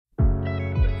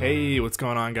Hey, what's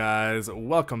going on, guys?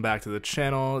 Welcome back to the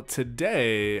channel.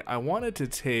 Today, I wanted to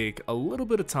take a little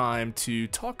bit of time to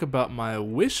talk about my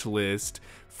wish list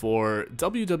for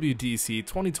WWDC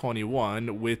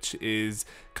 2021, which is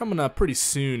coming up pretty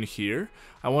soon here.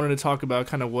 I wanted to talk about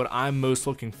kind of what I'm most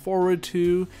looking forward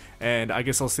to, and I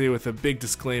guess I'll say with a big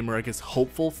disclaimer, I guess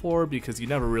hopeful for, because you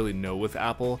never really know with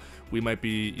Apple. We might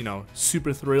be,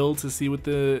 super thrilled to see what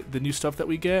the new stuff that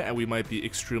we get, and we might be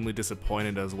extremely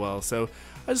disappointed as well. So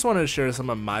I just wanted to share some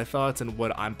of my thoughts and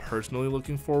what I'm personally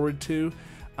looking forward to.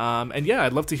 And yeah,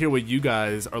 I'd love to hear what you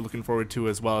guys are looking forward to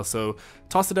as well. So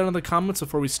toss it down in the comments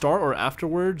before we start or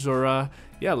afterwards, or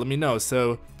yeah, let me know.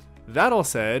 So that all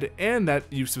said, and that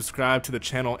you've subscribed to the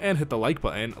channel and hit the like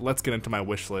button, let's get into my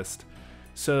wish list.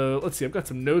 So let's see, I've got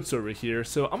some notes over here.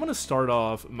 So I'm going to start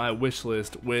off my wish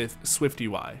list with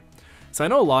SwiftUI. So I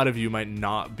know a lot of you might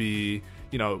not be,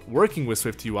 working with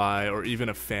SwiftUI or even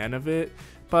a fan of it,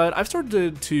 but I've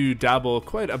started to dabble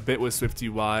quite a bit with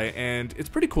SwiftUI, and it's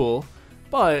pretty cool.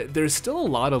 But there's still a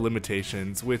lot of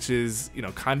limitations, which is,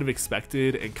 kind of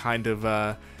expected and kind of,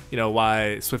 why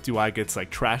SwiftUI gets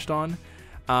trashed on.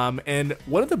 And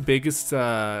one of the biggest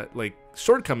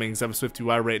shortcomings of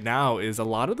SwiftUI right now is a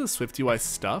lot of the SwiftUI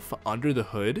stuff under the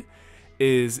hood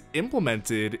is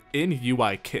implemented in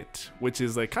UIKit, which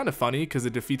is kind of funny because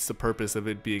it defeats the purpose of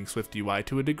it being SwiftUI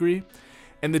to a degree.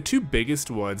 And the two biggest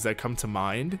ones that come to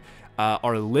mind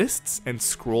are lists and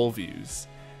scroll views.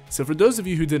 So for those of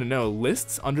you who didn't know,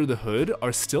 lists under the hood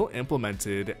are still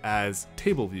implemented as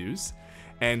table views,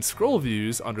 and scroll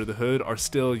views under the hood are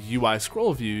still UI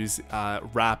scroll views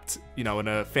wrapped, in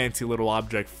a fancy little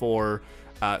object for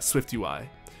SwiftUI.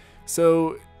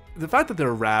 So the fact that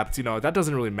they're wrapped, that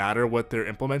doesn't really matter what they're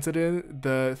implemented in.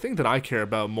 The thing that I care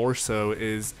about more so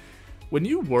is when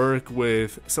you work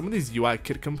with some of these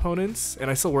UIKit components, and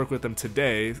I still work with them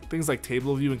today, things like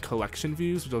table view and collection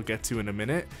views, which I'll get to in a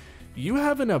minute, you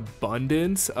have an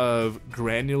abundance of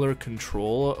granular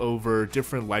control over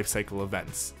different lifecycle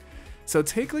events. So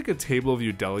take a table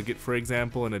view delegate, for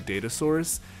example, in a data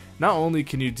source. Not only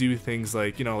can you do things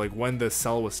like when the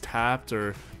cell was tapped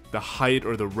or the height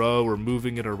or the row or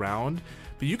moving it around,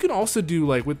 but you can also do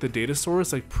with the data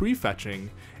source, prefetching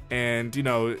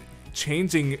and,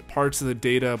 changing parts of the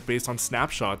data based on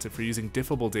snapshots if you're using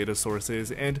diffable data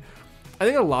sources. And I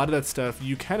think a lot of that stuff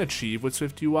you can achieve with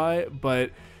SwiftUI,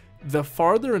 but the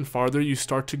farther and farther you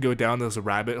start to go down this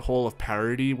rabbit hole of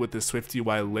parity with the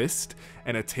SwiftUI list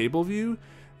and a table view,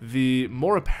 the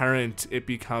more apparent it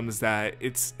becomes that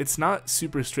it's not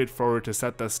super straightforward to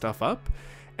set that stuff up.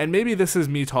 And maybe this is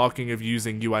me talking of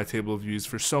using UI table views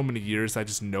for so many years, I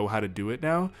just know how to do it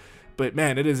now. But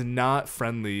man, it is not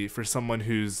friendly for someone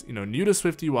who's new to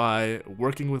SwiftUI,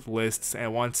 working with lists,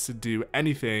 and wants to do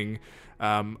anything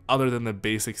other than the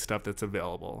basic stuff that's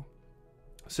available.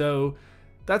 So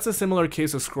that's a similar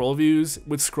case with scroll views.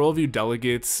 With scroll view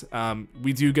delegates,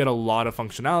 we do get a lot of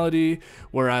functionality,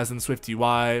 whereas in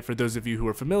SwiftUI, for those of you who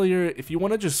are familiar, if you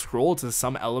want to just scroll to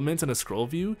some element in a scroll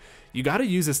view, you got to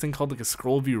use this thing called a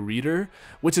scroll view reader,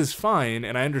 which is fine,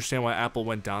 and I understand why Apple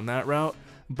went down that route.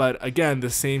 But again, the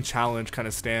same challenge kind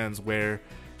of stands where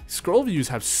scroll views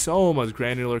have so much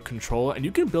granular control, and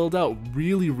you can build out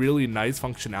really nice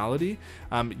functionality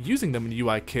using them in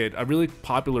UIKit. A really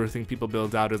popular thing people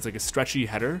build out is a stretchy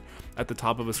header at the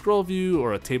top of a scroll view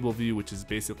or a table view, which is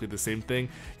basically the same thing.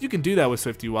 You can do that with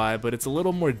SwiftUI, but it's a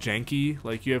little more janky.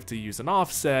 You have to use an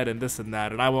offset and this and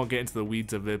that, and I won't get into the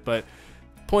weeds of it, but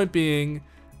point being,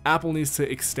 Apple needs to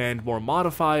extend more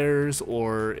modifiers,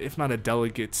 or if not a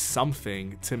delegate,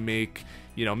 something to make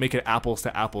it apples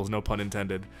to apples, no pun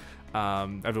intended.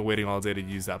 I've been waiting all day to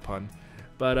use that pun.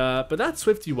 But that's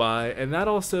SwiftUI, and that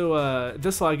also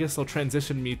I guess will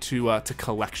transition me to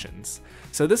collections.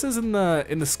 So this is in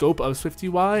the scope of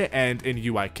SwiftUI and in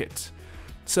UIKit.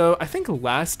 So I think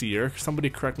last year,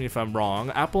 somebody correct me if I'm wrong,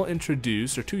 Apple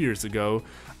introduced, or 2 years ago,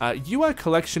 UI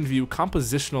collection view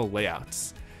compositional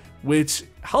layouts, which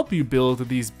help you build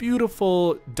these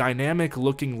beautiful dynamic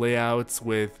looking layouts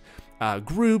with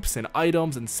groups and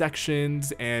items and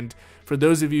sections. And for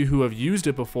those of you who have used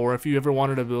it before, if you ever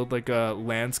wanted to build a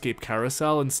landscape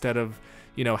carousel instead of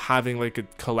having a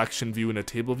collection view in a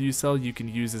table view cell, you can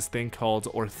use this thing called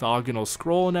orthogonal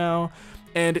scroll now,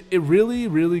 and it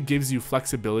really gives you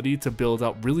flexibility to build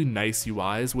out really nice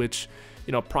UIs, which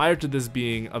prior to this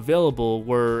being available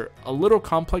were a little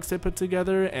complex to put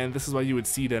together, and this is why you would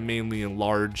see them mainly in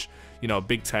large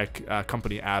big tech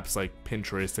company apps like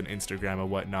Pinterest and Instagram and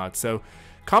whatnot. So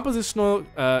compositional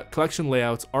collection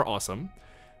layouts are awesome,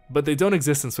 but they don't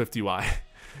exist in SwiftUI.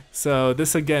 So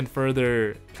this again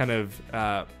further kind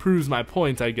of proves my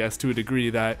point, I guess, to a degree,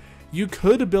 that You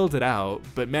could build it out,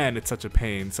 but man, it's such a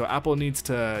pain. So Apple needs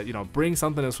to, bring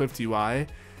something to SwiftUI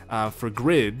for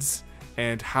grids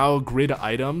and how grid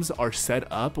items are set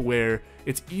up where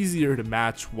it's easier to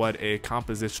match what a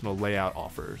compositional layout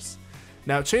offers.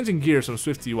 Now, changing gears from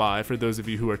SwiftUI, for those of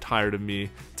you who are tired of me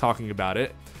talking about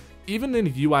it, even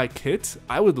in UI Kit,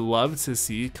 I would love to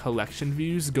see collection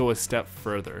views go a step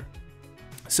further.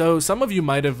 So some of you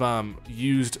might have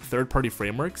used third-party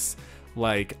frameworks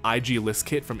like IG List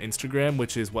Kit from Instagram,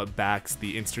 which is what backs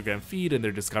the Instagram feed and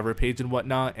their Discover page and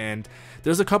whatnot. And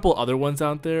there's a couple other ones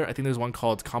out there. I think there's one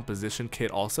called Composition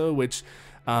Kit also, which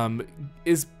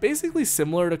is basically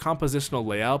similar to compositional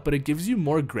layout, but it gives you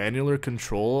more granular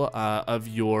control of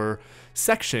your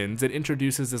sections. It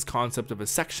introduces this concept of a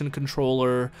section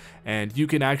controller, and you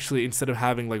can actually, instead of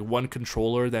having like one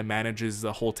controller that manages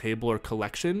the whole table or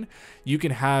collection, you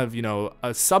can have, a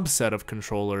subset of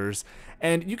controllers.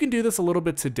 And you can do this a little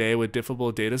bit today with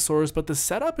diffable data source, but the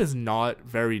setup is not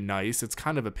very nice. It's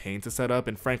kind of a pain to set up,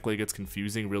 and frankly, it gets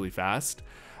confusing really fast.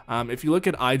 If you look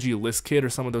at IG List Kit or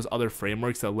some of those other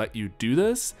frameworks that let you do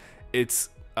this, it's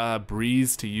a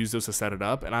breeze to use those to set it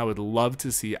up, and I would love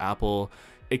to see Apple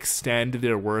extend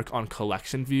their work on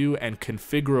collection view and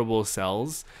configurable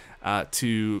cells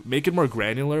to make it more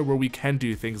granular, where we can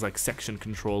do things like section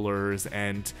controllers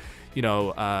and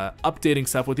updating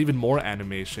stuff with even more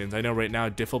animations. I know right now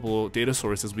diffable data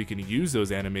sources, we can use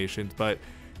those animations, but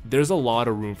there's a lot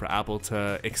of room for Apple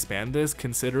to expand this,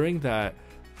 considering that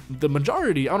the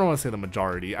majority, I don't want to say the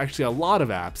majority, actually a lot of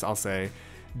apps, I'll say,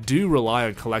 do rely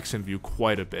on collection view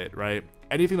quite a bit, right?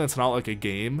 Anything that's not like a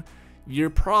game,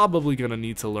 you're probably going to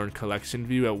need to learn collection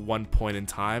view at one point in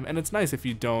time, and it's nice if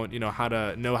you don't know how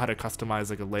to customize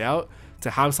like a layout, to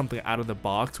have something out of the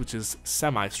box which is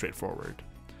semi-straightforward.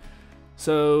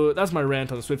 So that's my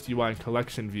rant on SwiftUI and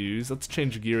collection views. Let's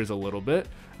change gears a little bit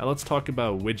and let's talk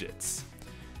about widgets.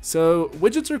 So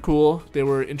widgets are cool. They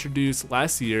were introduced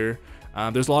last year.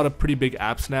 There's a lot of pretty big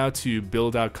apps now to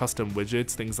build out custom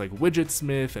widgets, things like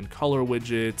Widgetsmith and Color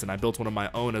Widgets, and I built one of my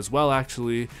own as well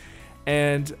actually.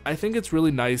 And I think it's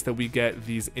really nice that we get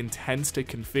these intents to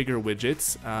configure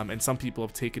widgets, and some people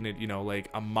have taken it, like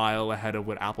a mile ahead of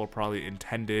what Apple probably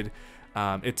intended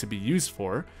it to be used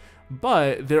for.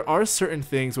 But there are certain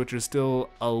things which are still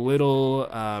a little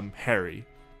hairy.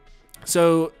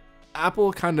 So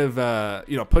Apple kind of,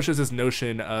 pushes this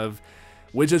notion of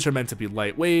widgets are meant to be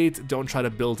lightweight, don't try to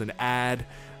build an ad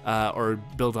or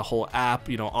build a whole app,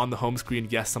 on the home screen.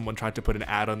 Yes, someone tried to put an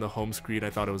ad on the home screen. I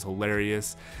thought it was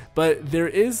hilarious. But there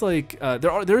is like,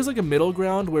 there is like a middle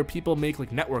ground where people make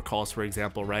like network calls, for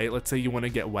example, right? Let's say you want to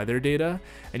get weather data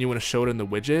and you want to show it in the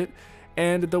widget.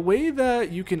 And the way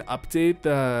that you can update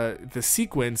the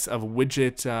sequence of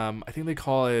widget, I think they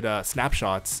call it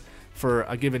snapshots for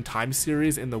a given time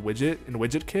series in the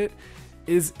widget kit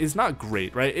is not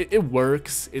great, right? It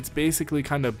works. It's basically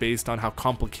kind of based on how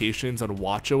complications on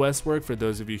watchOS work for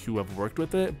those of you who have worked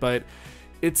with it, but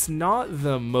it's not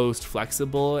the most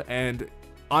flexible, and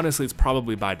honestly, it's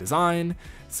probably by design,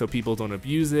 so people don't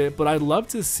abuse it. But I'd love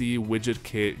to see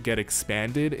WidgetKit get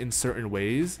expanded in certain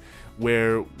ways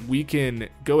where we can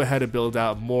go ahead and build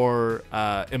out more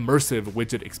immersive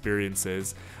widget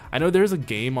experiences. I know there's a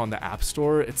game on the App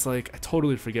Store. It's like, I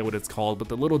totally forget what it's called, but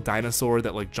the little dinosaur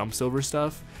that like jumps over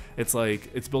stuff, it's like,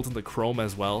 it's built into Chrome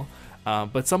as well.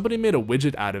 But somebody made a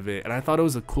widget out of it, and I thought it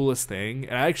was the coolest thing.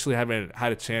 And I actually haven't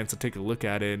had a chance to take a look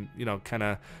at it and, kind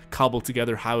of cobble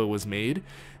together how it was made.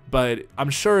 But I'm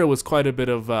sure it was quite a bit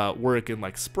of work in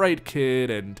like SpriteKit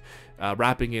and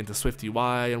wrapping into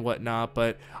SwiftUI and whatnot.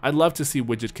 But I'd love to see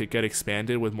WidgetKit get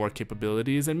expanded with more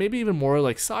capabilities and maybe even more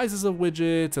like sizes of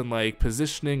widgets and like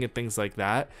positioning and things like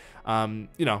that.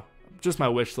 Just my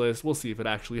wish list. We'll see if it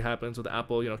actually happens with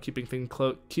Apple, keeping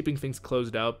things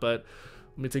closed out. But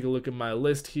let me take a look at my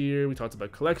list here. We talked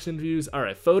about collection views. All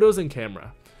right, photos and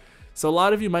camera. So a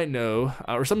lot of you might know,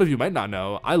 or some of you might not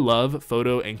know, I love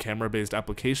photo and camera-based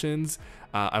applications.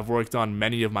 I've worked on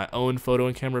many of my own photo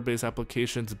and camera-based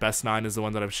applications. Best9 is the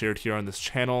one that I've shared here on this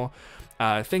channel.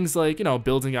 Things like,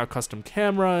 building out custom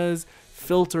cameras,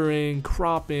 filtering,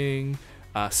 cropping,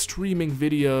 streaming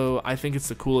video. I think it's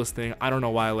the coolest thing. I don't know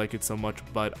why I like it so much,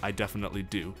 but I definitely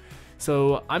do.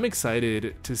 So I'm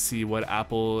excited to see what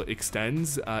Apple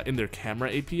extends in their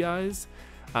camera APIs.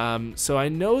 So I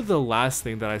know the last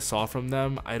thing that I saw from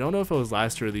them, I don't know if it was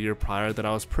last year or the year prior, that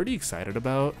I was pretty excited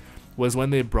about, was when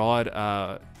they brought,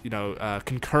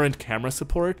 concurrent camera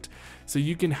support. So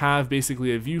you can have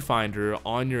basically a viewfinder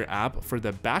on your app for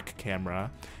the back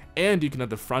camera, and you can have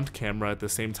the front camera at the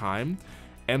same time.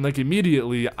 And like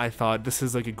immediately I thought this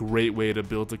is like a great way to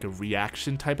build like a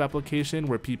reaction type application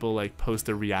where people like post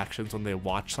their reactions when they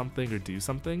watch something or do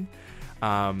something.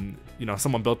 You know,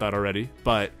 someone built that already,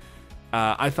 but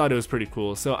I thought it was pretty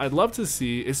cool. So I'd love to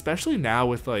see, especially now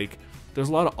with like, there's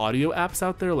a lot of audio apps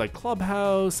out there like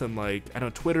Clubhouse, and like I know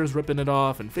Twitter's ripping it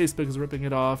off and Facebook is ripping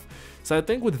it off. So I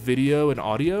think with video and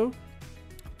audio,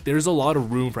 there's a lot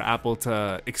of room for Apple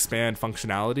to expand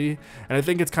functionality, and I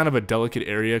think it's kind of a delicate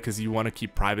area because you want to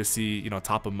keep privacy, you know,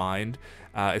 top of mind,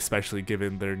 especially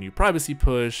given their new privacy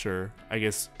push, or I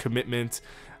guess commitment.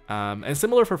 And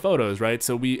similar for photos, right?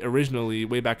 So we originally,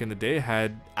 way back in the day,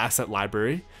 had Asset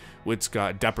Library, which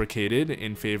got deprecated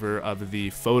in favor of the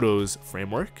Photos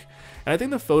framework. And I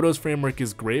think the Photos framework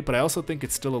is great, but I also think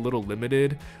it's still a little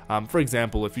limited. For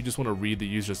example, if you just want to read the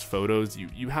user's photos,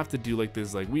 you have to do like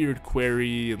this like weird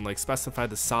query and like specify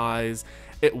the size.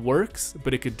 It works,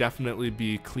 but it could definitely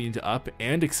be cleaned up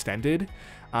and extended.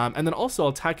 And then also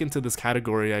I'll tack into this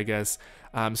category, I guess.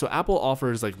 So Apple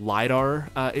offers like LiDAR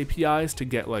APIs to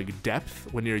get like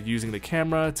depth when you're using the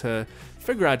camera to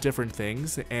figure out different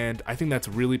things. And I think that's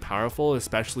really powerful,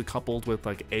 especially coupled with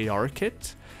like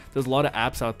ARKit. There's a lot of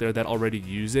apps out there that already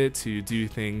use it to do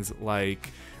things like,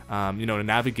 you know, a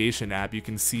navigation app. You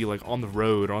can see like on the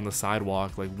road or on the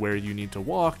sidewalk, like where you need to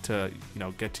walk to, you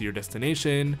know, get to your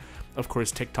destination. Of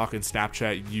course, TikTok and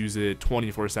Snapchat use it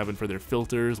 24/7 for their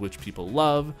filters, which people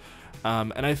love.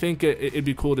 And I think it'd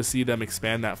be cool to see them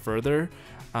expand that further.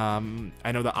 I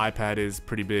know the iPad is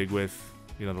pretty big with,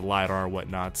 you know, the LiDAR and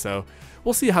whatnot. So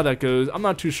we'll see how that goes. I'm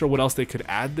not too sure what else they could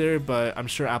add there, but I'm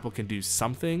sure Apple can do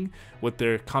something with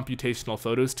their computational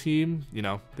photos team. You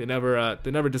know, they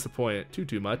never disappoint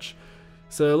too much.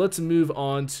 So let's move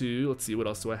on to, let's see, what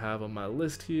else do I have on my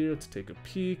list here? Let's take a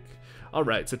peek. All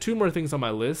right, so 2 more things on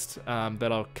my list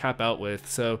that I'll cap out with.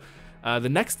 So the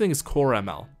next thing is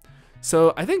CoreML.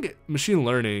 So I think machine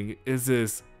learning is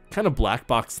this kind of black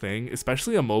box thing,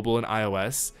 especially on mobile and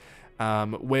iOS,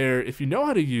 where if you know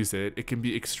how to use it, it can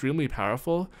be extremely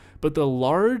powerful. But the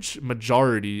large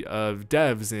majority of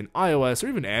devs in iOS or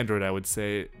even Android, I would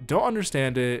say, don't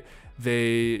understand it.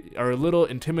 They are a little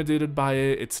intimidated by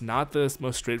it. It's not the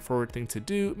most straightforward thing to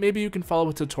do. Maybe you can follow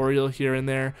a tutorial here and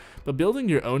there, but building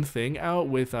your own thing out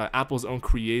with Apple's own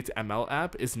Create ML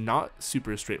app is not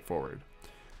super straightforward.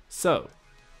 So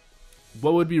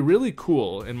what would be really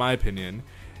cool, in my opinion,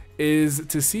 is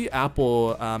to see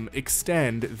Apple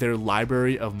extend their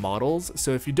library of models.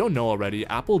 So if you don't know already,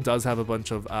 Apple does have a bunch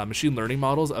of machine learning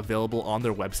models available on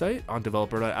their website on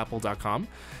developer.apple.com.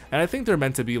 And I think they're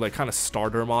meant to be like kind of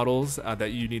starter models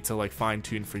that you need to like fine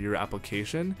tune for your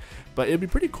application. But it'd be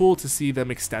pretty cool to see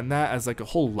them extend that as like a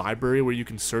whole library where you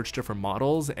can search different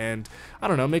models and, I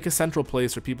don't know, make a central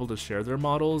place for people to share their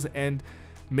models and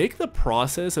make the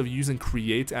process of using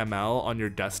Create ML on your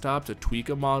desktop to tweak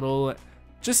a model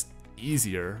just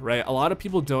easier, right? A lot of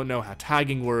people don't know how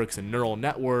tagging works and neural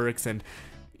networks, and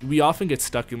we often get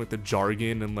stuck in like the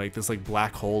jargon and like this like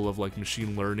black hole of like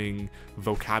machine learning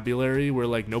vocabulary where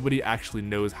like nobody actually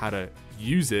knows how to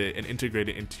use it and integrate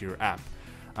it into your app.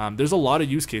 There's a lot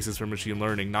of use cases for machine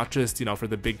learning, not just, you know, for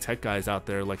the big tech guys out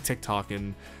there like TikTok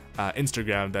and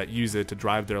Instagram that use it to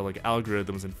drive their like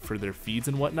algorithms and for their feeds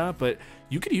and whatnot, but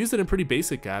you could use it in pretty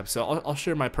basic apps. So I'll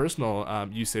share my personal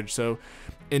usage. So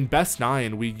in Best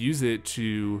 9, we use it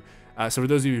to so for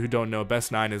those of you who don't know,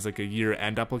 Best 9 is like a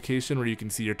year-end application where you can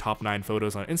see your top 9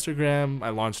 photos on Instagram. I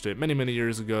launched it many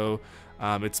years ago.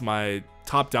 It's my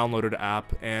top downloaded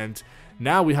app, and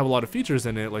now we have a lot of features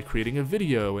in it, like creating a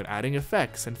video and adding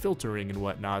effects and filtering and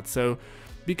whatnot. So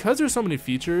because there's so many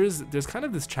features, there's kind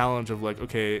of this challenge of like,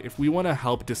 okay, if we want to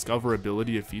help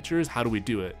discoverability of features, how do we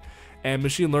do it? And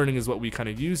machine learning is what we kind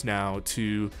of use now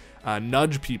to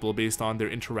nudge people based on their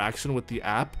interaction with the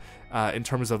app in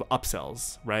terms of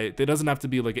upsells, right? It doesn't have to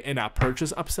be like an in-app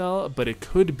purchase upsell, but it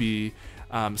could be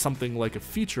something like a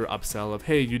feature upsell of,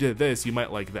 hey, you did this, you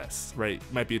might like this, right?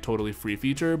 It might be a totally free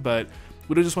feature, but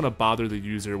we don't just want to bother the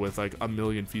user with like a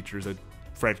million features that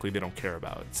frankly they don't care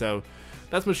about. So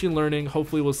that's machine learning.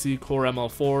 Hopefully we'll see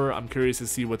CoreML 4. I'm curious to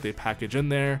see what they package in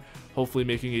there, hopefully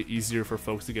making it easier for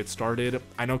folks to get started.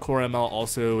 I know CoreML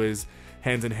also is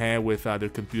hands in hand with their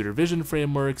computer vision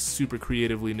frameworks, super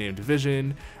creatively named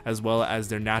Vision, as well as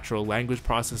their natural language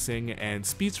processing and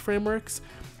speech frameworks.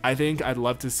 I think I'd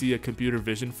love to see a computer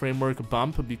vision framework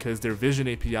bump because their vision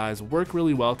APIs work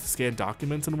really well to scan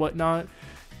documents and whatnot,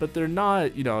 but they're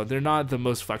not, you know, they're not the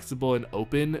most flexible and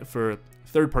open for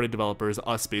third-party developers,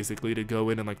 us basically, to go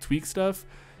in and like tweak stuff.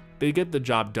 They get the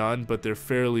job done, but they're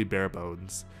fairly bare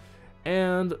bones.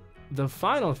 And the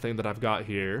final thing that I've got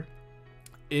here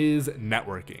is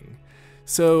networking.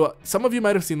 So some of you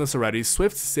might have seen this already.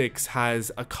 Swift 6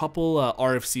 has a couple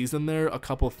RFCs in there, a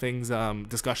couple things,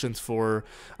 discussions for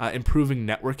improving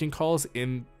networking calls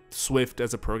in Swift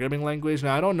as a programming language.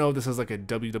 Now, I don't know if this is like a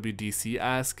WWDC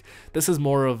ask. This is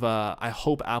more of a, I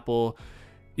hope Apple,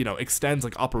 extends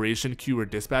like operation queue or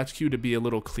dispatch queue to be a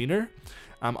little cleaner.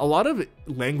 A lot of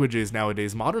languages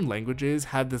nowadays, modern languages,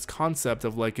 have this concept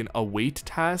of like an await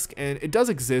task, and it does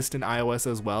exist in iOS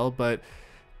as well, but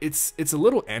it's a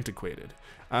little antiquated.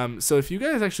 So if you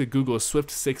guys actually Google Swift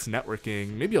 6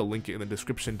 networking, maybe I'll link it in the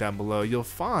description down below, you'll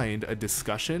find a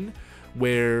discussion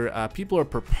where people are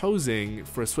proposing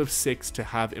for Swift 6 to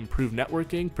have improved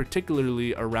networking,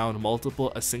 particularly around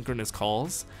multiple asynchronous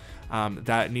calls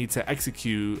that need to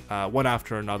execute one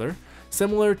after another.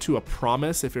 Similar to a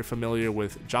promise, if you're familiar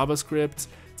with JavaScript.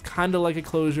 It's kind of like a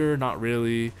closure, not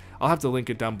really. I'll have to link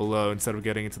it down below instead of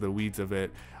getting into the weeds of it.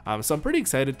 So I'm pretty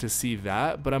excited to see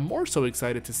that, but I'm more so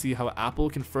excited to see how Apple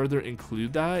can further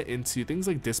include that into things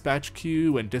like dispatch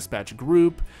queue and dispatch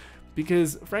group,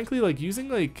 because frankly, like using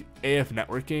like AF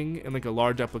networking in like a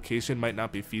large application might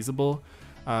not be feasible.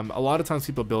 A lot of times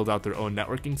people build out their own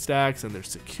networking stacks and there's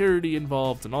security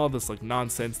involved and all this like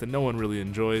nonsense that no one really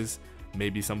enjoys.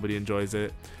 Maybe somebody enjoys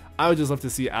it. I would just love to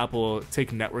see Apple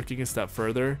take networking a step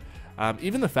further.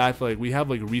 Even the fact that like we have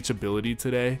like reachability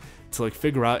today to like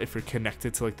figure out if you're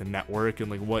connected to like the network and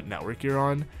like what network you're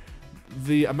on.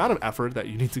 The amount of effort that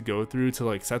you need to go through to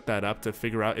like set that up to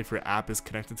figure out if your app is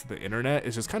connected to the internet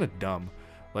is just kind of dumb.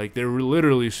 Like there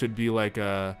literally should be like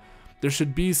there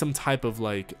should be some type of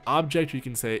like object you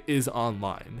can say is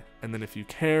online, and then if you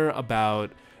care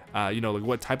about like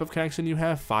what type of connection you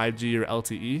have, 5G or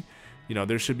LTE,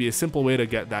 there should be a simple way to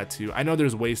get that too. I know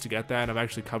there's ways to get that, and I've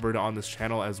actually covered it on this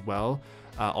channel as well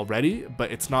already,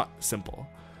 but it's not simple.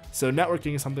 So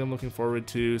networking is something I'm looking forward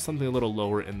to, something a little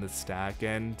lower in the stack.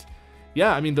 And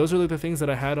yeah, I mean, those are like the things that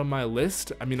I had on my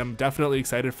list. I mean, I'm definitely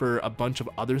excited for a bunch of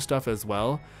other stuff as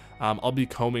well. I'll be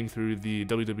combing through the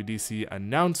WWDC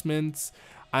announcements.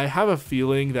 I have a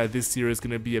feeling that this year is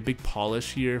going to be a big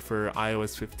polish here for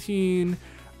iOS 15,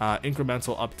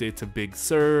 incremental update to Big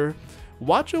Sur.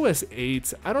 WatchOS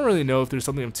 8, I don't really know if there's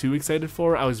something I'm too excited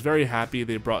for. I was very happy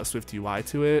they brought SwiftUI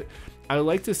to it. I would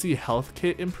like to see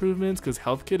HealthKit improvements, because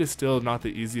HealthKit is still not the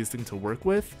easiest thing to work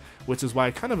with, which is why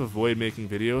I kind of avoid making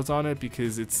videos on it,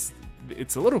 because it's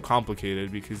a little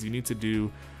complicated, because you need to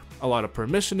do a lot of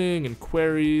permissioning and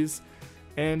queries.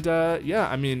 And yeah,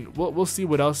 I mean, we'll see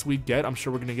what else we get. I'm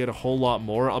sure we're going to get a whole lot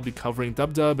more. I'll be covering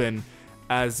DubDub, and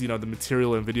as the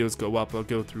material and videos go up, I'll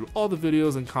go through all the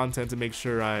videos and content to make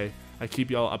sure I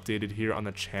keep y'all updated here on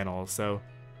the channel. So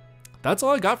that's all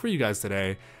I got for you guys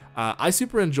today. I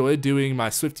super enjoyed doing my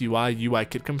SwiftUI UI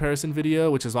kit comparison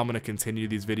video, which is why I'm going to continue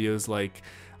these videos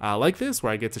like this,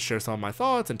 where I get to share some of my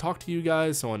thoughts and talk to you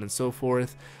guys, so on and so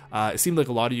forth. It seemed like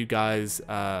a lot of you guys,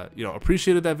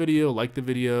 appreciated that video, liked the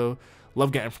video,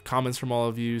 love getting comments from all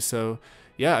of you. So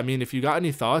yeah, I mean, if you got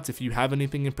any thoughts, if you have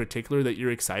anything in particular that you're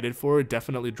excited for,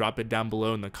 definitely drop it down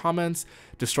below in the comments.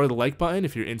 Destroy the like button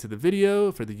if you're into the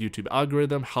video, for the YouTube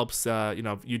algorithm, helps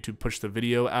YouTube push the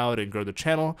video out and grow the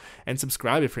channel. And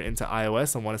subscribe if you're into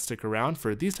iOS and want to stick around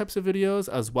for these types of videos,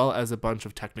 as well as a bunch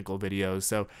of technical videos.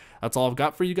 So that's all I've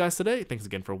got for you guys today. Thanks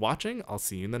again for watching. I'll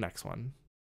see you in the next one.